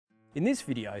In this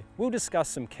video, we'll discuss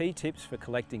some key tips for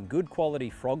collecting good quality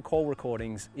frog call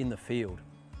recordings in the field.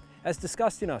 As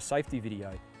discussed in our safety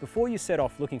video, before you set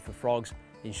off looking for frogs,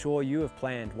 ensure you have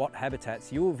planned what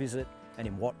habitats you will visit and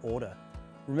in what order.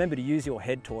 Remember to use your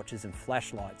head torches and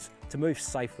flashlights to move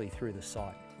safely through the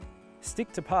site.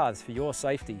 Stick to paths for your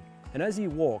safety, and as you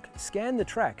walk, scan the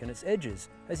track and its edges,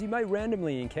 as you may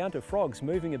randomly encounter frogs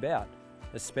moving about,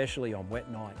 especially on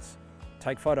wet nights.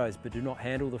 Take photos but do not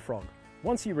handle the frog.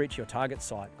 Once you reach your target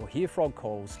site or hear frog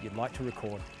calls you'd like to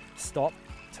record, stop,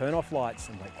 turn off lights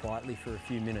and wait quietly for a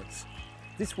few minutes.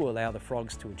 This will allow the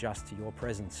frogs to adjust to your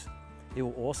presence. It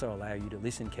will also allow you to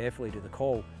listen carefully to the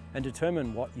call and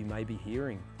determine what you may be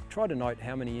hearing. Try to note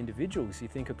how many individuals you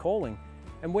think are calling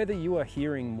and whether you are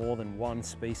hearing more than one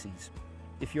species.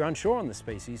 If you're unsure on the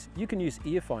species, you can use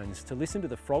earphones to listen to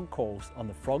the frog calls on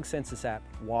the Frog Census app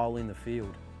while in the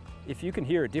field. If you can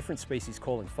hear a different species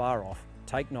calling far off,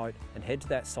 take note and head to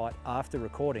that site after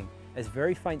recording, as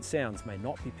very faint sounds may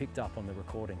not be picked up on the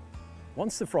recording.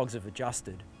 Once the frogs have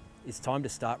adjusted, it's time to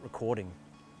start recording.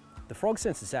 The Frog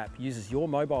Census app uses your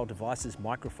mobile device's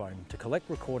microphone to collect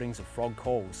recordings of frog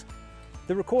calls.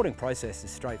 The recording process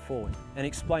is straightforward and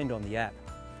explained on the app,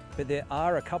 but there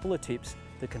are a couple of tips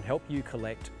that can help you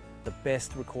collect the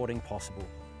best recording possible.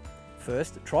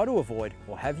 First, try to avoid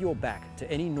or have your back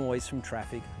to any noise from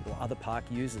traffic or other park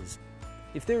users.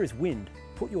 If there is wind,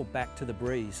 put your back to the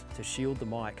breeze to shield the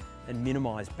mic and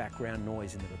minimise background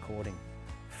noise in the recording.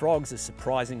 Frogs are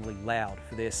surprisingly loud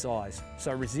for their size,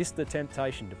 so resist the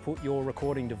temptation to put your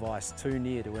recording device too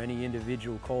near to any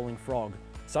individual calling frog.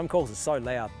 Some calls are so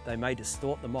loud they may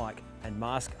distort the mic and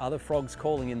mask other frogs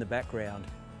calling in the background.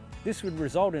 This would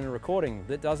result in a recording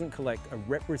that doesn't collect a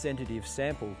representative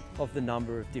sample of the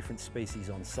number of different species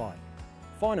on site.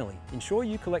 Finally, ensure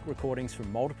you collect recordings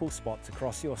from multiple spots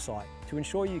across your site to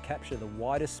ensure you capture the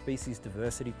widest species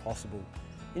diversity possible.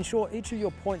 Ensure each of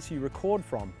your points you record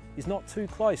from is not too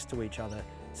close to each other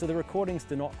so the recordings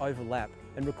do not overlap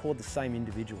and record the same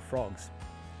individual frogs.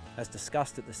 As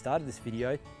discussed at the start of this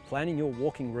video, planning your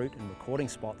walking route and recording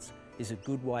spots is a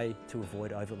good way to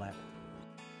avoid overlap.